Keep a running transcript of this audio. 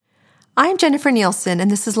I'm Jennifer Nielson,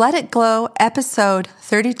 and this is Let It Glow, episode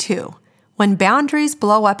 32, When Boundaries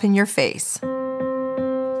Blow Up in Your Face.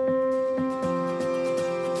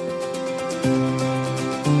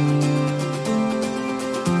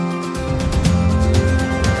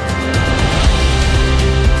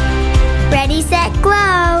 Ready, set,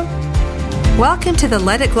 glow! Welcome to the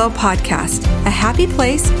Let It Glow podcast, a happy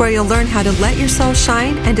place where you'll learn how to let your soul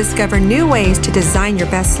shine and discover new ways to design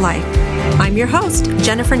your best life. I'm your host,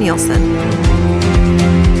 Jennifer Nielson.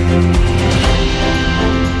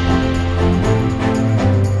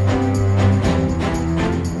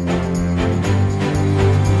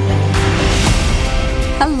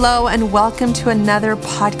 Hello, and welcome to another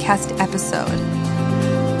podcast episode.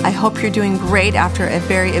 I hope you're doing great after a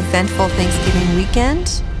very eventful Thanksgiving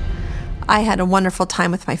weekend. I had a wonderful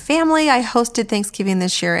time with my family. I hosted Thanksgiving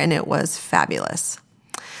this year, and it was fabulous.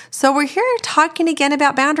 So we're here talking again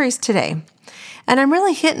about boundaries today. And I'm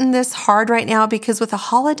really hitting this hard right now because with the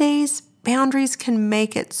holidays, boundaries can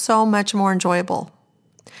make it so much more enjoyable.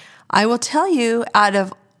 I will tell you, out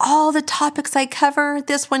of all the topics I cover,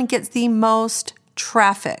 this one gets the most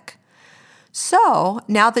traffic. So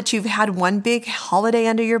now that you've had one big holiday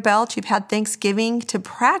under your belt, you've had Thanksgiving to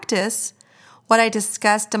practice what I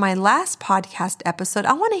discussed in my last podcast episode,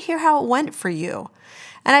 I want to hear how it went for you.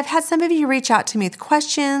 And I've had some of you reach out to me with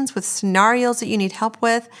questions, with scenarios that you need help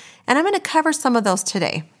with, and I'm going to cover some of those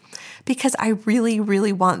today because I really,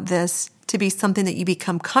 really want this to be something that you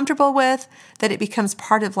become comfortable with, that it becomes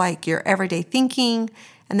part of like your everyday thinking,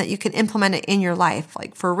 and that you can implement it in your life,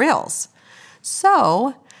 like for reals.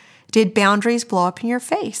 So, did boundaries blow up in your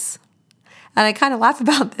face? And I kind of laugh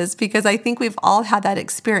about this because I think we've all had that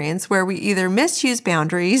experience where we either misuse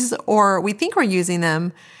boundaries or we think we're using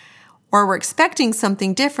them or we're expecting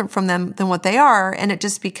something different from them than what they are. And it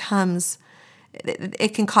just becomes,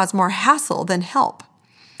 it can cause more hassle than help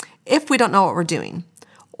if we don't know what we're doing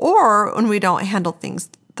or when we don't handle things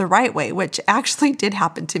the right way, which actually did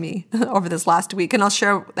happen to me over this last week. And I'll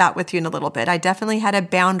share that with you in a little bit. I definitely had a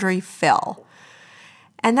boundary fail.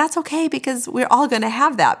 And that's okay because we're all going to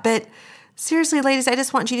have that. But seriously, ladies, I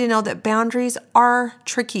just want you to know that boundaries are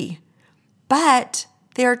tricky, but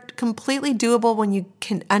they are completely doable when you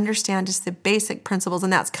can understand just the basic principles.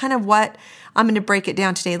 And that's kind of what I'm going to break it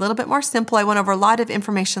down today. A little bit more simple. I went over a lot of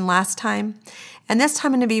information last time. And this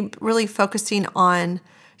time I'm going to be really focusing on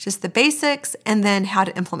just the basics and then how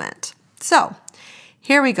to implement. So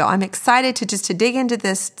here we go. I'm excited to dig into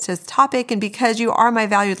this topic. And because you are my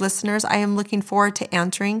valued listeners, I am looking forward to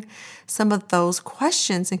answering some of those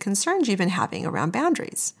questions and concerns you've been having around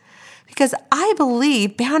boundaries. Because I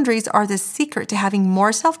believe boundaries are the secret to having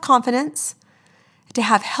more self-confidence, to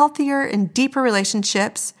have healthier and deeper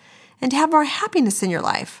relationships, and to have more happiness in your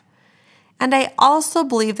life. And I also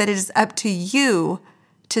believe that it is up to you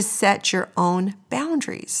to set your own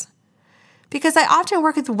boundaries. Because I often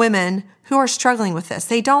work with women who are struggling with this.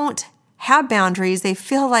 They don't have boundaries. They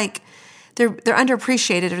feel like they're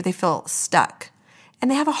underappreciated or they feel stuck.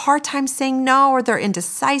 And they have a hard time saying no or they're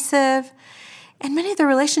indecisive. And many of their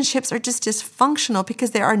relationships are just dysfunctional because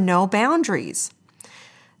there are no boundaries.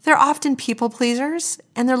 They're often people pleasers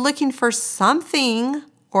and they're looking for something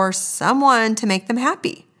or someone to make them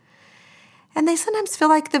happy. And they sometimes feel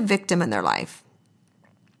like the victim in their life.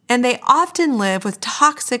 And they often live with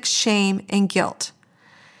toxic shame and guilt.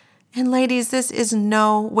 And ladies, this is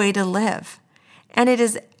no way to live. And it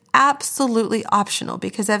is absolutely optional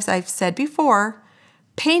because as I've said before,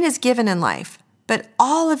 pain is given in life. But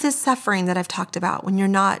all of this suffering that I've talked about when you're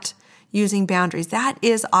not using boundaries, that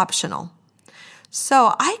is optional.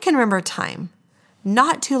 So I can remember a time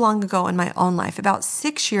not too long ago in my own life, about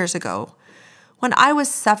 6 years ago, when I was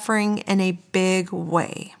suffering in a big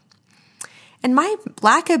way. And my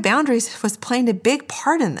lack of boundaries was playing a big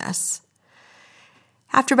part in this.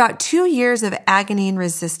 After about 2 years of agony and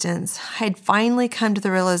resistance, I had finally come to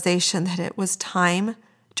the realization that it was time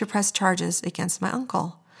to press charges against my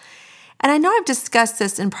uncle. And I know I've discussed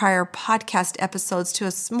this in prior podcast episodes to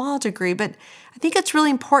a small degree, but I think it's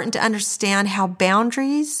really important to understand how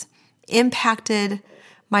boundaries impacted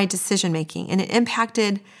my decision-making, and it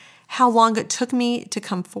impacted how long it took me to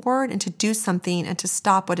come forward and to do something and to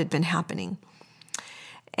stop what had been happening.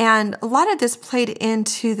 And a lot of this played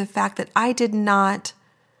into the fact that I did not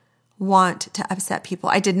want to upset people.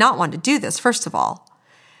 I did not want to do this, first of all.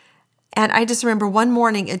 And I just remember one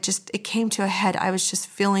morning, it came to a head. I was just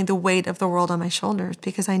feeling the weight of the world on my shoulders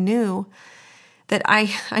because I knew that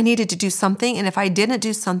I needed to do something. And if I didn't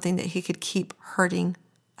do something, that he could keep hurting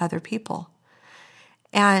other people.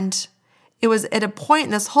 And it was at a point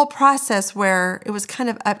in this whole process where it was kind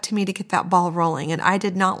of up to me to get that ball rolling. And I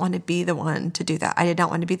did not want to be the one to do that. I did not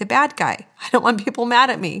want to be the bad guy. I don't want people mad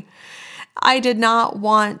at me. I did not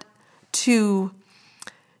want to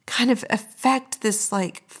kind of affect this,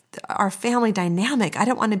 like, our family dynamic. I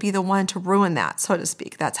don't want to be the one to ruin that, so to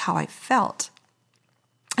speak. That's how I felt.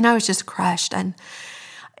 And I was just crushed. And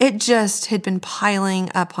it just had been piling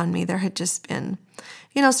up on me. There had just been,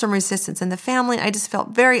 some resistance in the family. I just felt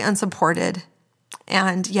very unsupported.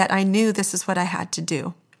 And yet I knew this is what I had to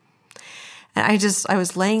do. And I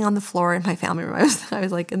was laying on the floor in my family room. I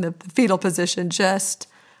was like in the fetal position, just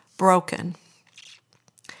broken.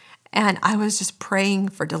 And I was just praying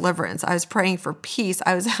for deliverance. I was praying for peace.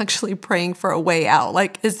 I was actually praying for a way out.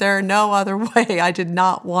 Like, is there no other way? I did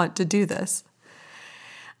not want to do this.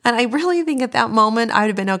 And I really think at that moment, I would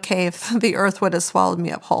have been okay if the earth would have swallowed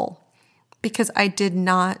me up whole, because I did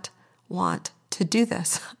not want to do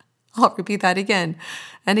this. I'll repeat that again.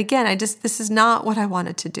 And again, this is not what I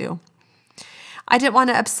wanted to do. I didn't want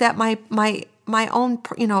to upset my own,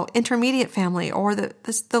 intermediate family or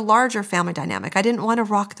the larger family dynamic. I didn't want to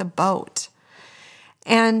rock the boat.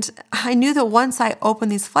 And I knew that once I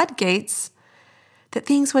opened these floodgates, that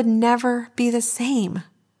things would never be the same.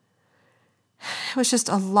 It was just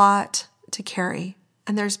a lot to carry.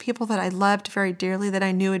 And there's people that I loved very dearly that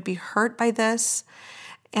I knew would be hurt by this.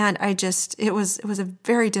 And it was a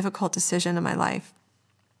very difficult decision in my life.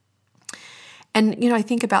 And, I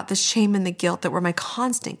think about the shame and the guilt that were my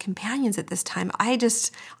constant companions at this time. I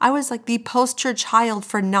was like the poster child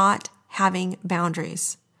for not having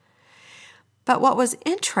boundaries. But what was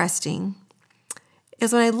interesting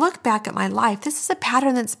is when I look back at my life, this is a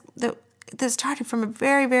pattern that started from a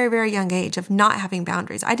very, very, very young age of not having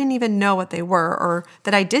boundaries. I didn't even know what they were or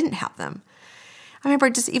that I didn't have them. I remember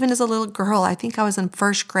just even as a little girl, I think I was in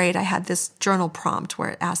first grade, I had this journal prompt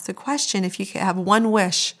where it asked the question, if you could have one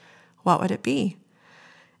wish, what would it be?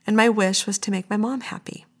 And my wish was to make my mom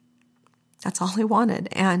happy. That's all I wanted.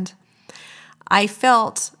 And I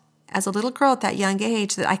felt as a little girl at that young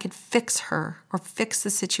age that I could fix her or fix the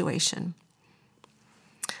situation.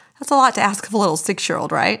 That's a lot to ask of a little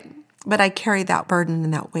 6-year-old, right? But I carried that burden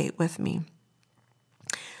and that weight with me.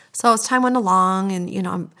 So as time went along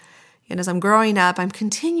and, as I'm growing up, I'm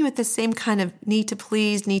continuing with the same kind of need to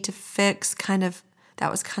please, need to fix that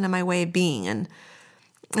was kind of my way of being. And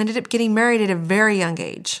I ended up getting married at a very young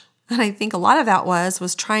age. And I think a lot of that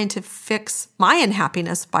was trying to fix my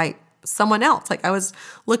unhappiness by someone else. Like I was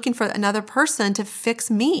looking for another person to fix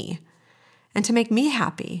me and to make me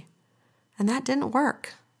happy. And that didn't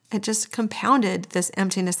work. It just compounded this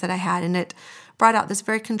emptiness that I had, and it brought out this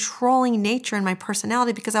very controlling nature in my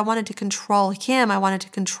personality because I wanted to control him. I wanted to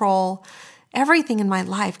control everything in my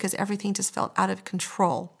life because everything just felt out of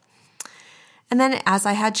control. And then as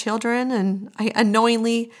I had children, and I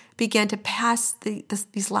unknowingly began to pass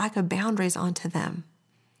these lack of boundaries onto them.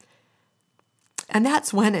 And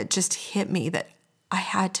that's when it just hit me that I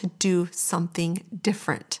had to do something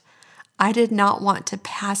different. I did not want to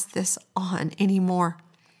pass this on anymore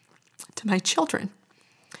to my children.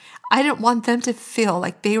 I didn't want them to feel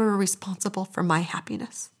like they were responsible for my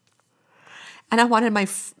happiness. And I wanted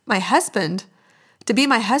my husband to be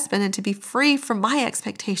my husband and to be free from my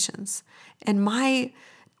expectations and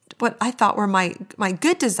what I thought were my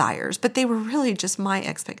good desires, but they were really just my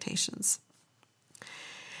expectations.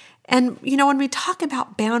 And, when we talk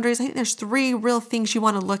about boundaries, I think there's 3 real things you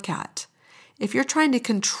want to look at. If you're trying to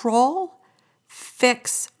control,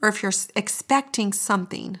 fix, or if you're expecting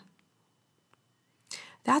something,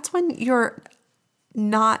 that's when you're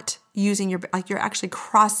not using you're actually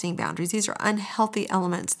crossing boundaries. These are unhealthy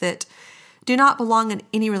elements that do not belong in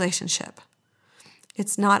any relationship.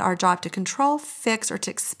 It's not our job to control, fix, or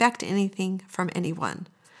to expect anything from anyone.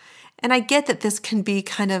 And I get that this can be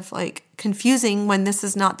kind of like confusing when this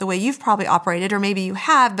is not the way you've probably operated, or maybe you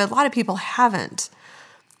have, but a lot of people haven't.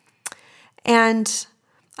 And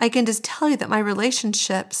I can just tell you that my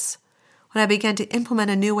relationships, when I began to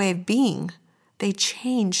implement a new way of being, they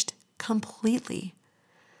changed completely.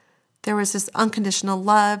 There was this unconditional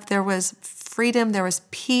love, there was freedom, there was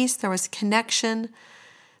peace, there was connection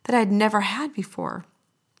that I'd never had before.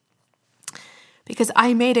 Because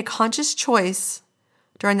I made a conscious choice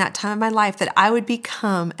during that time of my life that I would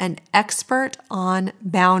become an expert on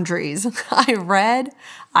boundaries. I read,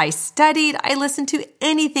 I studied, I listened to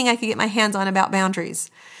anything I could get my hands on about boundaries.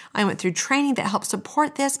 I went through training that helped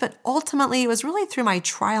support this, but ultimately it was really through my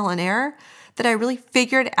trial and error that I really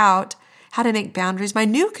figured out how to make boundaries my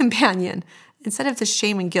new companion instead of the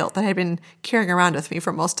shame and guilt that I had been carrying around with me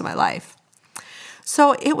for most of my life.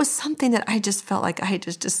 So it was something that I just felt like I had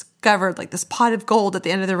just discovered, like this pot of gold at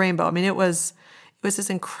the end of the rainbow. I mean, it was this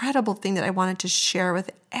incredible thing that I wanted to share with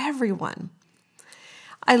everyone.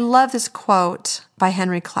 I love this quote by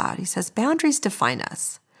Henry Cloud. He says, "Boundaries define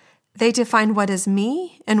us. They define what is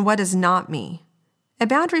me and what is not me. A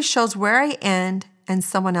boundary shows where I end and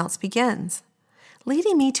someone else begins,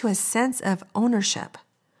 leading me to a sense of ownership.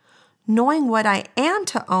 Knowing what I am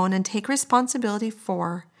to own and take responsibility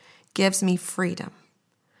for gives me freedom."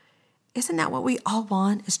 Isn't that what we all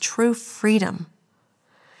want, is true freedom?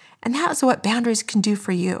 And that is what boundaries can do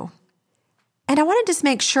for you. And I want to just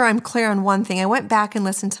make sure I'm clear on one thing. I went back and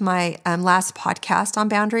listened to my last podcast on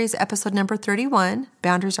boundaries, episode number 31,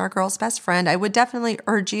 Boundaries Are a Girl's Best Friend. I would definitely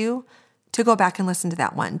urge you to go back and listen to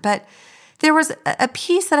that one. But there was a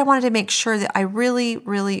piece that I wanted to make sure that I really,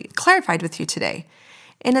 really clarified with you today.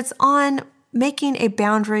 And it's on making a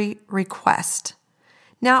boundary request.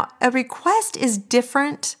 Now, a request is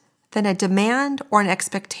different than a demand or an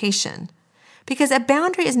expectation, because a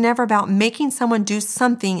boundary is never about making someone do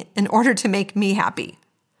something in order to make me happy.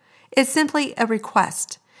 It's simply a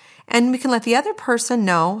request. And we can let the other person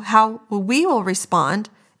know how we will respond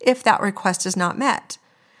if that request is not met.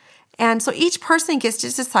 And so each person gets to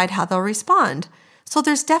decide how they'll respond. So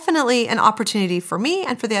there's definitely an opportunity for me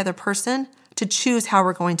and for the other person to choose how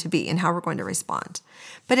we're going to be and how we're going to respond.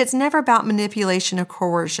 But it's never about manipulation or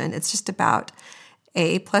coercion. It's just about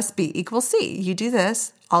A plus B equals C. You do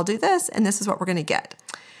this, I'll do this, and this is what we're going to get.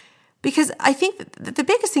 Because I think the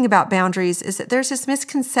biggest thing about boundaries is that there's this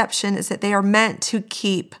misconception is that they are meant to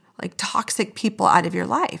keep like toxic people out of your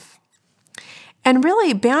life. And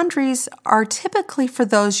really, boundaries are typically for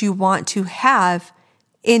those you want to have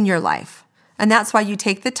in your life. And that's why you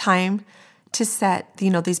take the time to set,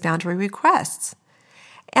 these boundary requests.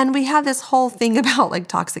 And we have this whole thing about like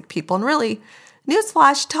toxic people. And really,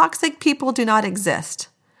 newsflash, toxic people do not exist.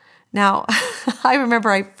 Now, I remember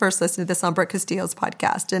I first listened to this on Brooke Castillo's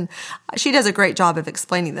podcast, and she does a great job of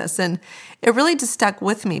explaining this. And it really just stuck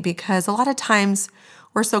with me because a lot of times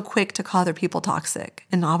we're so quick to call other people toxic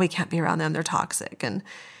and, we can't be around them, they're toxic. And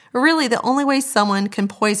really, the only way someone can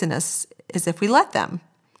poison us is if we let them.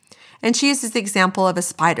 And she uses the example of a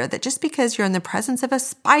spider, that just because you're in the presence of a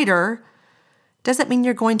spider doesn't mean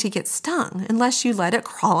you're going to get stung unless you let it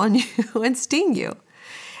crawl on you and sting you.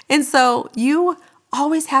 And so you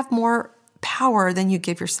always have more power than you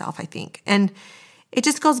give yourself, I think. And it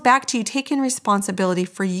just goes back to you taking responsibility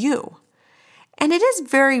for you. And it is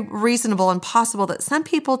very reasonable and possible that some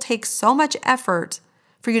people take so much effort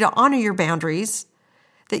for you to honor your boundaries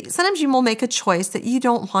that sometimes you will make a choice that you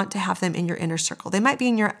don't want to have them in your inner circle. They might be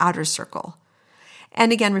in your outer circle.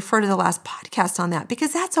 And again, refer to the last podcast on that,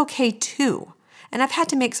 because that's okay too. And I've had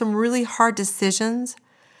to make some really hard decisions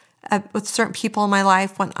with certain people in my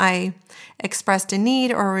life when I expressed a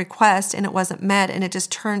need or a request and it wasn't met, and it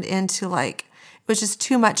just turned into it was just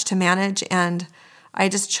too much to manage, and I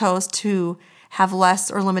just chose to have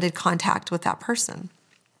less or limited contact with that person.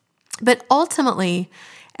 But ultimately,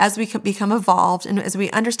 as we become evolved and as we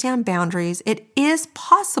understand boundaries, it is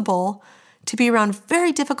possible to be around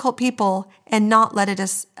very difficult people and not let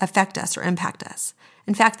it affect us or impact us.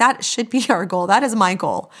 In fact, that should be our goal. That is my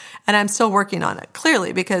goal. And I'm still working on it,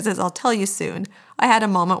 clearly, because as I'll tell you soon, I had a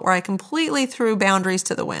moment where I completely threw boundaries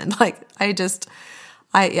to the wind. It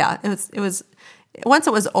was once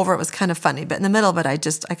it was over, it was kind of funny, but in the middle of it,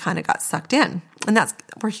 I kind of got sucked in. And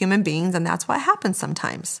we're human beings, and that's what happens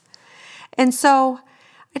sometimes. And so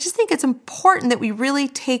I just think it's important that we really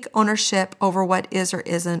take ownership over what is or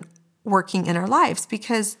isn't working in our lives,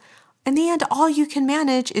 because in the end, all you can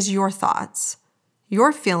manage is your thoughts,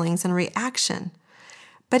 your feelings and reaction.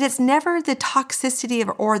 But it's never the toxicity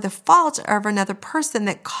or the fault of another person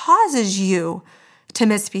that causes you to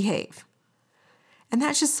misbehave. And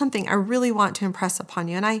that's just something I really want to impress upon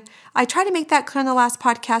you. And I tried to make that clear in the last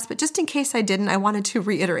podcast, but just in case I didn't, I wanted to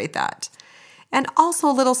reiterate that. And also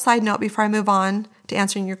a little side note before I move on to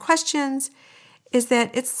answering your questions is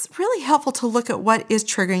that it's really helpful to look at what is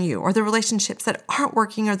triggering you, or the relationships that aren't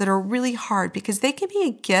working or that are really hard, because they can be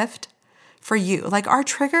a gift for you. Like, our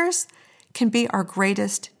triggers can be our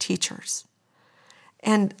greatest teachers.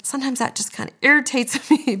 And sometimes that just kind of irritates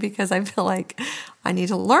me because I feel like I need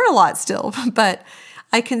to learn a lot still. But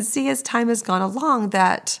I can see as time has gone along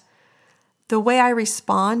that the way I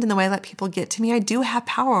respond and the way I let people get to me, I do have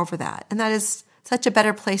power over that. And that is such a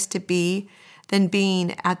better place to be than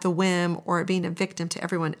being at the whim or being a victim to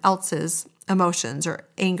everyone else's emotions or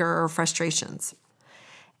anger or frustrations.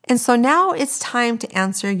 And so now it's time to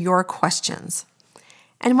answer your questions.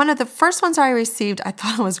 And one of the first ones I received, I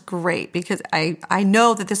thought was great because I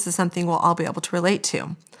know that this is something we'll all be able to relate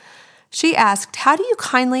to. She asked, how do you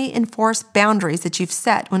kindly enforce boundaries that you've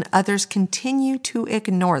set when others continue to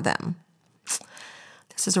ignore them?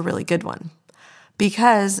 This is a really good one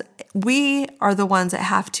because we are the ones that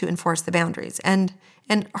have to enforce the boundaries. And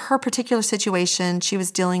in her particular situation, she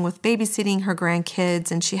was dealing with babysitting her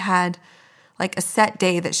grandkids, and she had like a set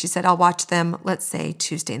day that she said, I'll watch them, let's say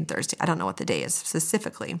Tuesday and Thursday. I don't know what the day is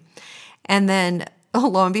specifically. And then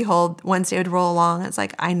lo and behold, Wednesday would roll along. It's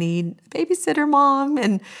like, I need a babysitter, Mom.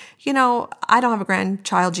 And, I don't have a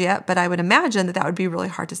grandchild yet, but I would imagine that would be really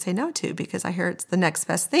hard to say no to because I hear it's the next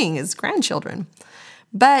best thing is grandchildren.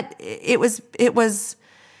 But it was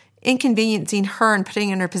inconveniencing her and putting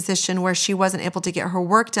her in her position where she wasn't able to get her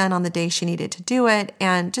work done on the day she needed to do it.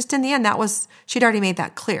 And just in the end, she'd already made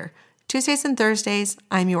that clear. Tuesdays and Thursdays,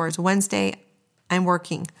 I'm yours. Wednesday, I'm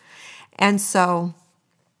working. And so,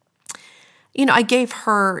 I gave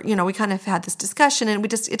her, we kind of had this discussion, and it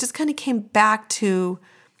just kind of came back to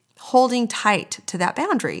holding tight to that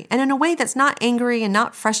boundary. And in a way that's not angry and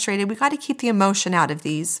not frustrated. We got to keep the emotion out of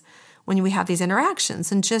these when we have these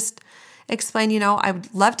interactions and just explain, I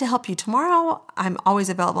would love to help you tomorrow. I'm always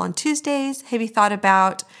available on Tuesdays. Have you thought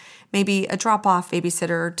about maybe a drop-off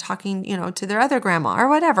babysitter talking, to their other grandma or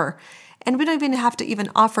whatever? And we don't even have to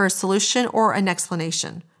even offer a solution or an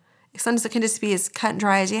explanation. Sometimes it can just be as cut and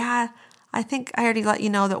dry as, I think I already let you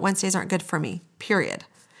know that Wednesdays aren't good for me, period.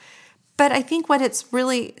 But I think what it's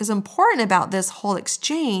really is important about this whole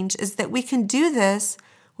exchange is that we can do this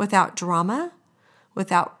without drama,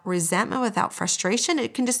 without resentment, without frustration.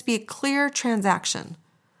 It can just be a clear transaction.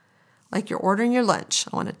 Like you're ordering your lunch.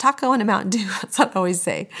 I want a taco and a Mountain Dew. That's what I always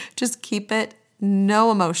say. Just keep it,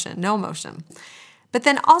 no emotion. But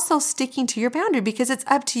then also sticking to your boundary because it's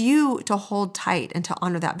up to you to hold tight and to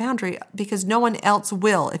honor that boundary because no one else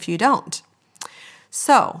will if you don't.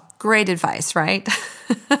 So, great advice, right?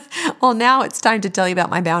 Well, now it's time to tell you about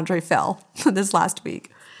my boundary fail this last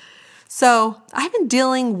week. So, I've been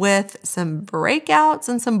dealing with some breakouts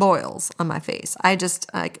and some boils on my face.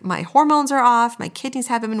 My hormones are off, my kidneys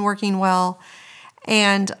haven't been working well,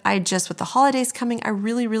 and with the holidays coming, I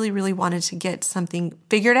really, really, really wanted to get something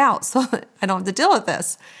figured out so that I don't have to deal with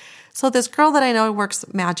this. So this girl that I know works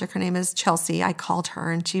magic, her name is Chelsea, I called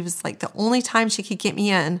her, and she was like, the only time she could get me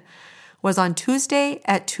in was on Tuesday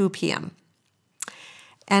at 2 p.m.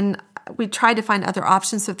 And we tried to find other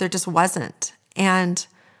options, so there just wasn't. And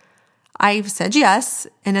I said yes,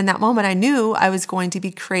 and in that moment, I knew I was going to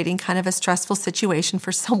be creating kind of a stressful situation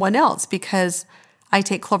for someone else because I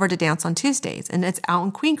take Clover to dance on Tuesdays, and it's out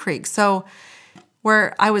in Queen Creek. So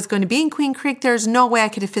where I was going to be in Queen Creek, there's no way I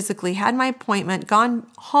could have physically had my appointment, gone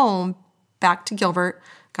home, back to Gilbert,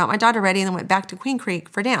 got my daughter ready, and then went back to Queen Creek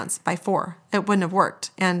for dance by 4. It wouldn't have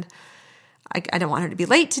worked. And I didn't want her to be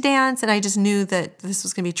late to dance, and I just knew that this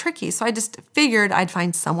was going to be tricky. So I just figured I'd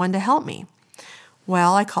find someone to help me.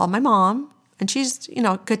 Well, I called my mom, and she's,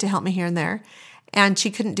 good to help me here and there. And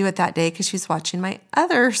she couldn't do it that day because she's watching my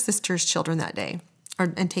other sister's children that day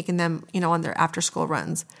and taking them, on their after-school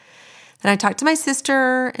runs. Then I talked to my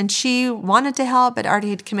sister, and she wanted to help, but already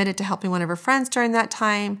had committed to helping one of her friends during that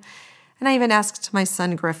time. And I even asked my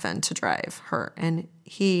son, Griffin, to drive her, and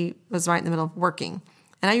he was right in the middle of working.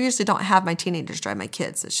 And I usually don't have my teenagers drive my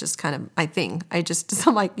kids. It's just kind of my thing.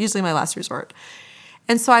 I'm like usually my last resort.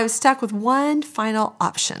 And so I was stuck with one final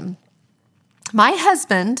option. My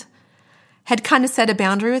husband had kind of set a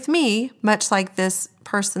boundary with me, much like this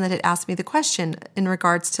person that had asked me the question in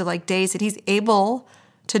regards to like days that he's able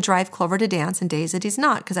to drive Clover to dance and days that he's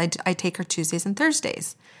not, because I take her Tuesdays and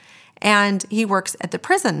Thursdays. And he works at the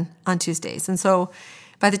prison on Tuesdays. And so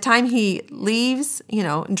by the time he leaves,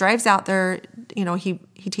 and drives out there,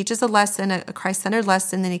 he teaches a lesson, a Christ-centered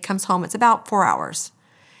lesson, then he comes home. It's about 4 hours.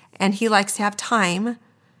 And he likes to have time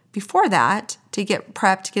before that to get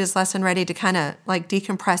prepped, to get his lesson ready, to kind of like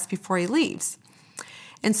decompress before he leaves.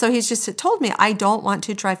 And so he's just told me, I don't want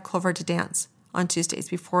to drive Clover to dance on Tuesdays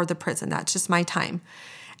before the prison. That's just my time.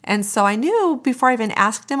 And so I knew before I even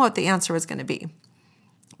asked him what the answer was going to be.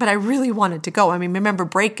 But I really wanted to go. Remember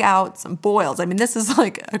breakouts and boils. This is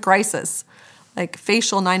like a crisis, like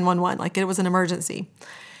facial 911, like it was an emergency.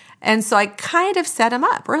 And so I kind of set him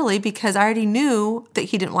up, really, because I already knew that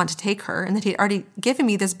he didn't want to take her and that he'd already given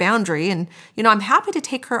me this boundary. And, I'm happy to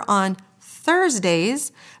take her on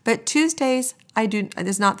Thursdays, but Tuesdays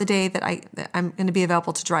is not the day that I'm going to be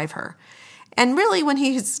available to drive her. And really, when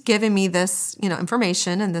he's given me this,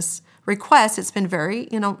 information and this request, it's been very,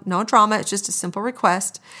 no drama. It's just a simple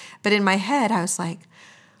request. But in my head, I was like,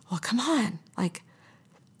 well, come on. Like,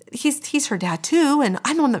 he's her dad too. And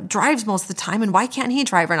I'm the one that drives most of the time. And why can't he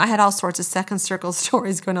drive her? And I had all sorts of second circle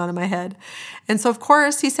stories going on in my head. And so, of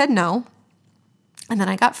course, he said no. And then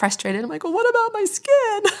I got frustrated. I'm like, well, what about my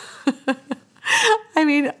skin? I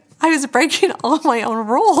mean, I was breaking all my own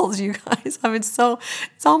rules, you guys. I mean, it's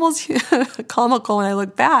almost comical when I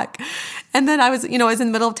look back. And then I was in the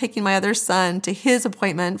middle of taking my other son to his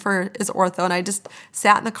appointment for his ortho, and I just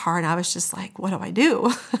sat in the car and I was just like, what do I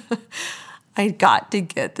do? I got to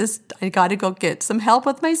go get some help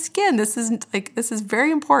with my skin. This is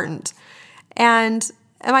very important. And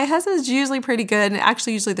my husband is usually pretty good and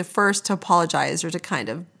actually usually the first to apologize or to kind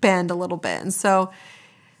of bend a little bit. And so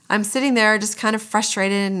I'm sitting there just kind of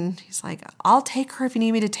frustrated, and he's like, I'll take her if you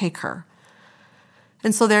need me to take her.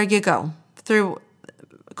 And so there you go. Through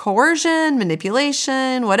coercion,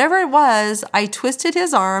 manipulation, whatever it was, I twisted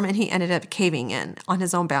his arm and he ended up caving in on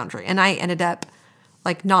his own boundary. And I ended up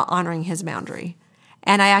not honoring his boundary.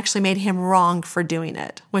 And I actually made him wrong for doing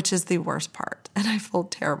it, which is the worst part. And I feel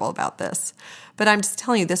terrible about this. But I'm just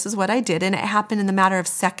telling you, this is what I did. And it happened in the matter of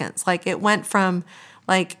seconds. It went from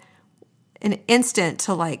an instant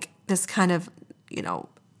to this kind of,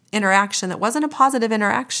 interaction that wasn't a positive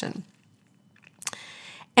interaction.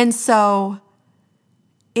 And so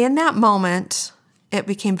in that moment, it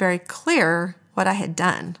became very clear what I had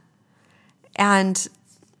done. And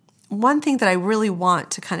one thing that I really want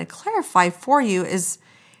to kind of clarify for you is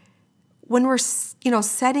when we're,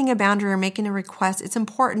 setting a boundary or making a request, it's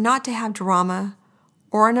important not to have drama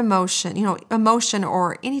or an emotion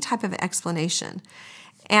or any type of explanation.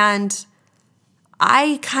 And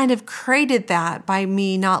I kind of created that by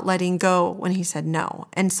me not letting go when he said no.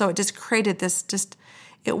 And so it just created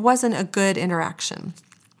it wasn't a good interaction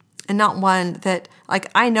and not one that,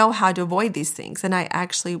 I know how to avoid these things. And I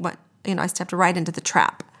actually went, I stepped right into the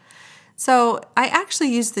trap. So I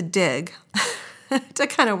actually used the dig to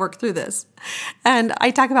kind of work through this. And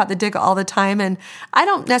I talk about the dig all the time. And I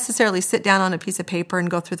don't necessarily sit down on a piece of paper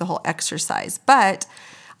and go through the whole exercise, but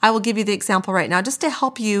I will give you the example right now just to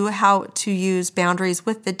help you how to use boundaries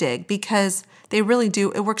with the dig, because they really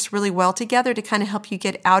do. It works really well together to kind of help you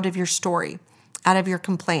get out of your story, out of your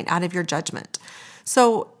complaint, out of your judgment.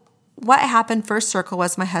 So what happened first circle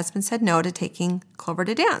was my husband said no to taking Clover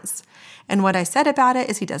to dance. And what I said about it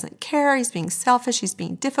is he doesn't care. He's being selfish. He's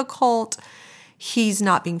being difficult. He's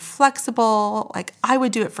not being flexible. I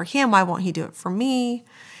would do it for him. Why won't he do it for me?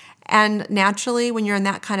 And naturally, when you're in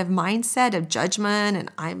that kind of mindset of judgment and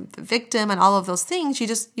I'm the victim and all of those things,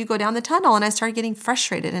 you go down the tunnel. And I started getting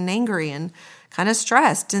frustrated and angry and kind of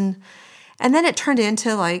stressed. And then it turned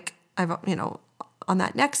into on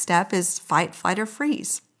that next step is fight, flight, or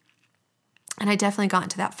freeze. And I definitely got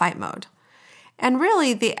into that fight mode. And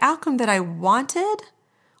really, the outcome that I wanted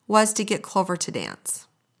was to get Clover to dance.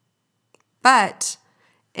 But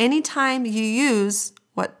anytime you use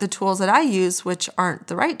the tools that I use, which aren't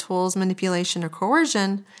the right tools, manipulation or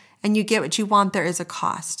coercion, and you get what you want, there is a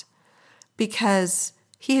cost. Because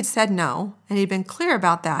he had said no, and he'd been clear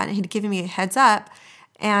about that, and he'd given me a heads up,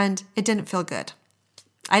 and it didn't feel good.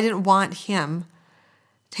 I didn't want him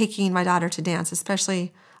taking my daughter to dance,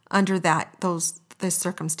 especially under this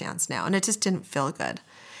circumstance now, and it just didn't feel good.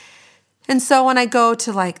 And so when I go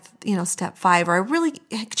to step 5, where I really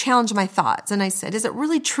challenge my thoughts, and I said, is it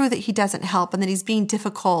really true that he doesn't help and that he's being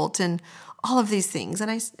difficult and all of these things?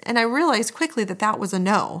 And I realized quickly that was a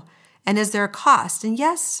no. And is there a cost? And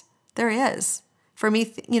yes, there is. For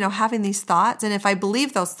me, having these thoughts, and if I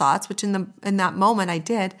believe those thoughts, which in that moment I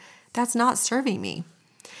did, that's not serving me.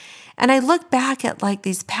 And I look back at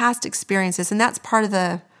these past experiences, and that's part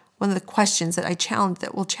of one of the questions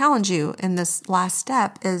that will challenge you in this last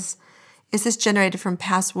step is this generated from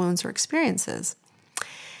past wounds or experiences?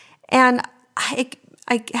 And I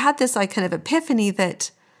had this kind of epiphany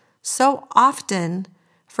that so often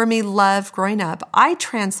for me, love growing up, I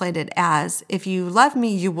translated as, if you love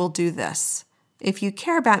me, you will do this. If you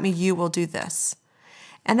care about me, you will do this.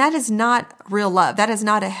 And that is not real love. That is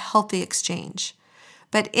not a healthy exchange.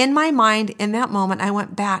 But in my mind, in that moment, I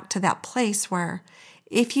went back to that place where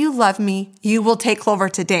if you love me, you will take Clover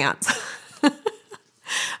to dance.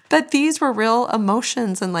 But these were real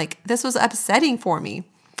emotions, and this was upsetting for me.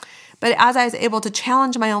 But as I was able to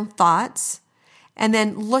challenge my own thoughts and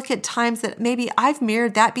then look at times that maybe I've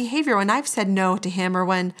mirrored that behavior when I've said no to him or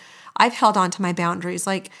when I've held on to my boundaries,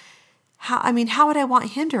 how would I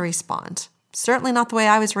want him to respond? Certainly not the way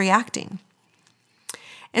I was reacting.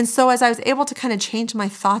 And so as I was able to kind of change my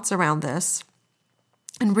thoughts around this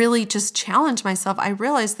and really just challenge myself, I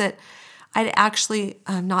realized that I'd actually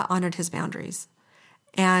not honored his boundaries,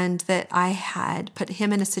 and that I had put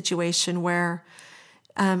him in a situation where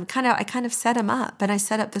I kind of set him up, and I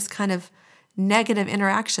set up this kind of negative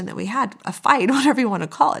interaction that we had, a fight, whatever you want to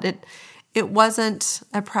call it. It wasn't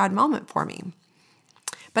a proud moment for me.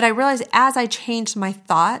 But I realized as I changed my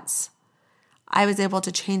thoughts, I was able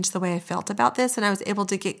to change the way I felt about this, and I was able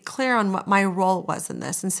to get clear on what my role was in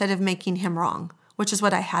this instead of making him wrong, which is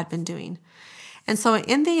what I had been doing. And so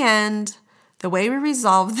in the end, the way we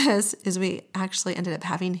resolved this is we actually ended up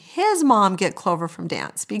having his mom get Clover from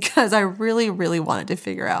dance because I really, really wanted to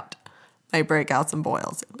figure out my breakouts and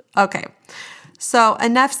boils. Okay, so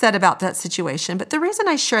enough said about that situation. But the reason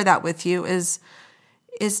I share that with you is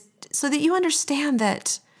so that you understand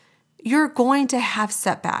that you're going to have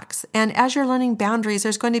setbacks. And as you're learning boundaries,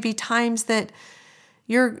 there's going to be times that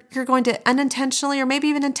you're going to unintentionally or maybe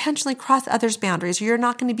even intentionally cross others' boundaries. Or you're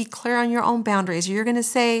not going to be clear on your own boundaries. Or you're going to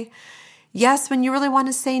say yes when you really want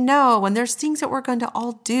to say no. And there's things that we're going to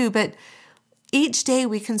all do. But each day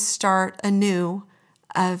we can start anew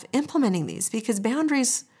of implementing these because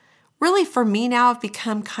boundaries really for me now have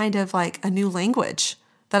become kind of like a new language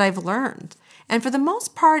that I've learned. And for the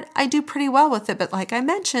most part, I do pretty well with it. But like I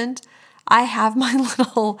mentioned, I have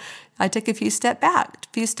I took a few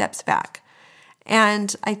steps back.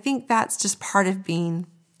 And I think that's just part of being,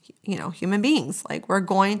 human beings. Like we're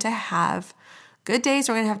going to have good days.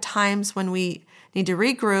 We're going to have times when we need to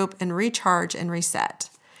regroup and recharge and reset.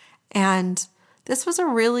 And this was a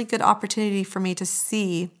really good opportunity for me to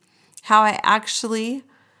see how I actually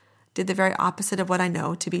did the very opposite of what I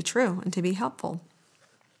know to be true and to be helpful.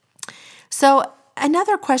 So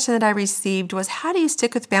another question that I received was, how do you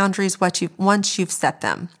stick with boundaries once you've set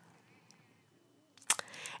them?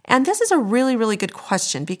 And this is a really, really good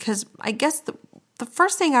question because I guess the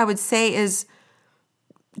first thing I would say is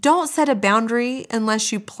don't set a boundary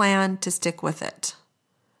unless you plan to stick with it.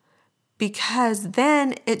 Because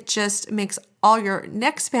then it just makes all your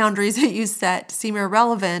next boundaries that you set seem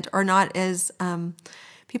irrelevant or not as,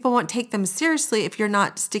 people won't take them seriously if you're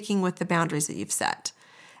not sticking with the boundaries that you've set.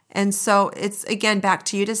 And so it's, again, back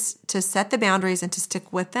to you to set the boundaries and to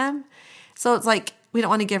stick with them. So it's like, we don't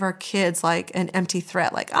want to give our kids like an empty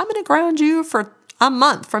threat, like, I'm going to ground you for a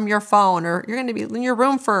month from your phone, or you're going to be in your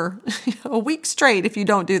room for a week straight if you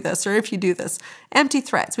don't do this, or if you do this. Empty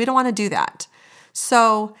threats. We don't want to do that.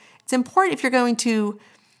 So it's important if you're going to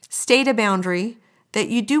state a boundary that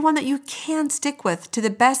you do one that you can stick with to the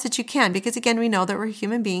best that you can. Because again, we know that we're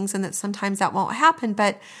human beings and that sometimes that won't happen,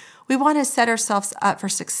 but we want to set ourselves up for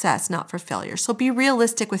success, not for failure. So be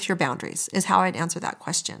realistic with your boundaries is how I'd answer that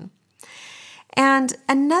question. And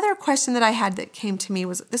another question that I had that came to me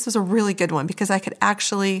this was a really good one because I could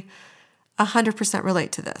actually 100%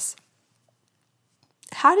 relate to this.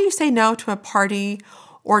 How do you say no to a party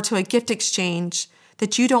or to a gift exchange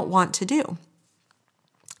that you don't want to do?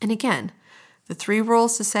 And again, the 3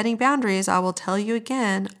 rules to setting boundaries, I will tell you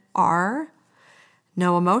again, are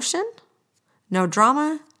no emotion, no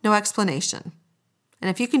drama, no explanation. And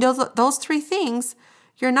if you can do those 3 things,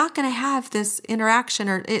 you're not going to have this interaction,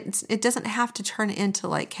 or it doesn't have to turn into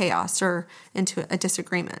like chaos or into a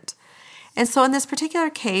disagreement. And so in this particular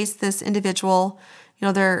case, this individual,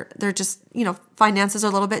 they're just, finances are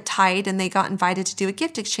a little bit tight and they got invited to do a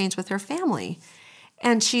gift exchange with her family.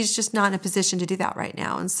 And she's just not in a position to do that right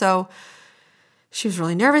now. And so she was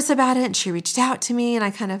really nervous about it and she reached out to me and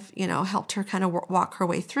I kind of, helped her kind of walk her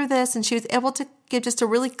way through this. And she was able to give just a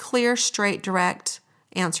really clear, straight, direct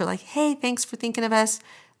answer like, hey, thanks for thinking of us.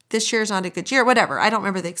 This year's not a good year, whatever. I don't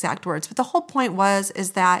remember the exact words, but the whole point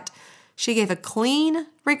is that she gave a clean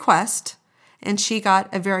request and she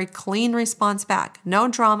got a very clean response back. No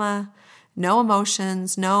drama, no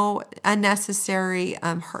emotions, no unnecessary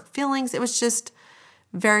hurt feelings. It was just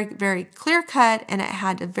very, very clear cut and it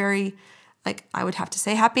had a very, I would have to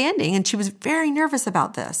say, happy ending. And she was very nervous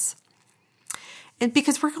about this. And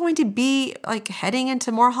because we're going to be heading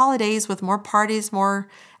into more holidays with more parties, more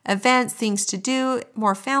events, things to do,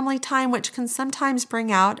 more family time, which can sometimes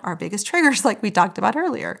bring out our biggest triggers like we talked about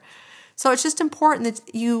earlier. So it's just important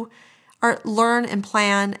that you learn and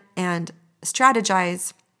plan and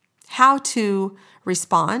strategize how to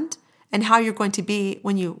respond and how you're going to be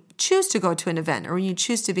when you choose to go to an event or when you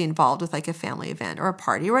choose to be involved with a family event or a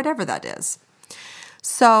party or whatever that is.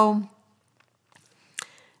 So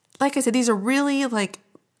like I said, these are really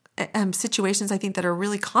situations I think that are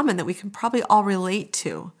really common that we can probably all relate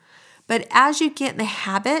to. But as you get in the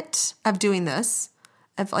habit of doing this,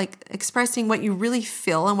 of expressing what you really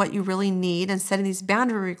feel and what you really need and setting these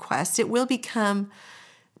boundary requests, it will become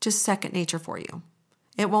just second nature for you.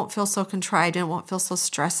 It won't feel so contrived and it won't feel so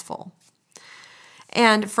stressful.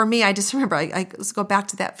 And for me, I just remember, let's go back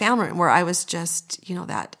to that family room where I was just,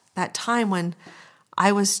 that time when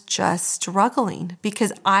I was just struggling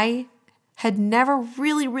because I had never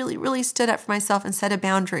really, really, really stood up for myself and set a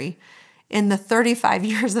boundary in the 35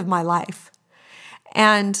 years of my life.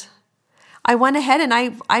 And I went ahead and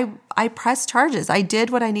I pressed charges. I did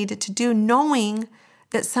what I needed to do, knowing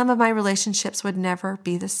that some of my relationships would never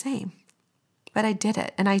be the same. But I did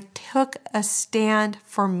it, and I took a stand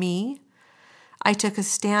for me. I took a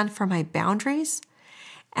stand for my boundaries.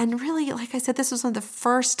 And really, like I said, this was one of the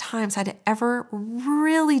first times I'd ever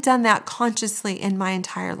really done that consciously in my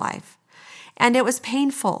entire life. And it was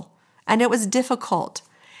painful, and it was difficult.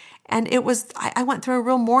 And I went through a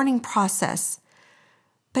real mourning process.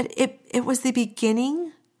 But it was the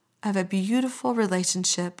beginning of a beautiful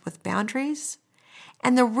relationship with boundaries.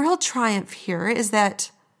 And the real triumph here is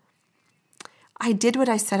that I did what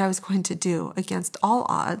I said I was going to do against all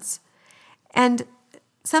odds. And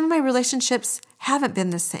some of my relationships haven't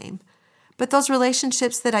been the same. But those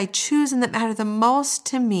relationships that I choose and that matter the most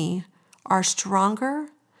to me are stronger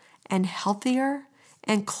and healthier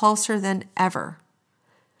and closer than ever.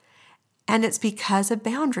 And it's because of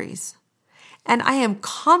boundaries. And I am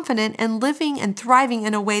confident in living and thriving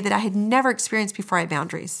in a way that I had never experienced before I had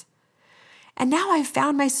boundaries. And now I've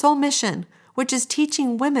found my soul mission, which is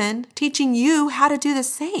teaching you how to do the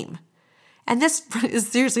same. And this is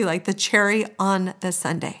seriously like the cherry on the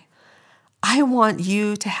sundae. I want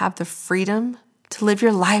you to have the freedom to live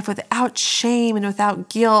your life without shame and without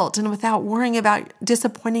guilt and without worrying about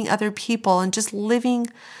disappointing other people, and just living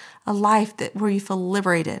a life where you feel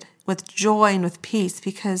liberated with joy and with peace,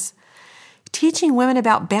 because teaching women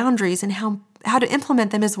about boundaries and how to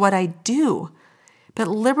implement them is what I do. But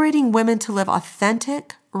liberating women to live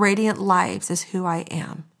authentic, radiant lives is who I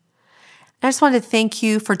am. I just want to thank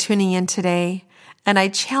you for tuning in today. And I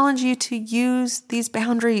challenge you to use these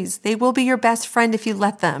boundaries. They will be your best friend if you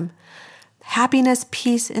let them. Happiness,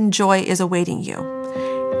 peace, and joy is awaiting you.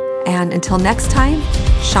 And until next time,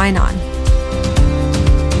 shine on.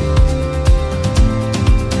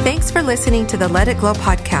 Thanks for listening to the Let It Glow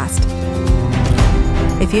podcast.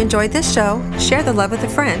 If you enjoyed this show, share the love with a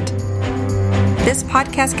friend. This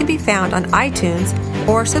podcast can be found on iTunes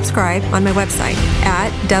or subscribe on my website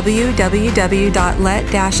at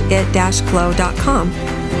www.let-it-glow.com.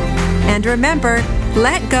 And remember,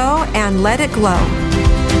 let go and let it glow.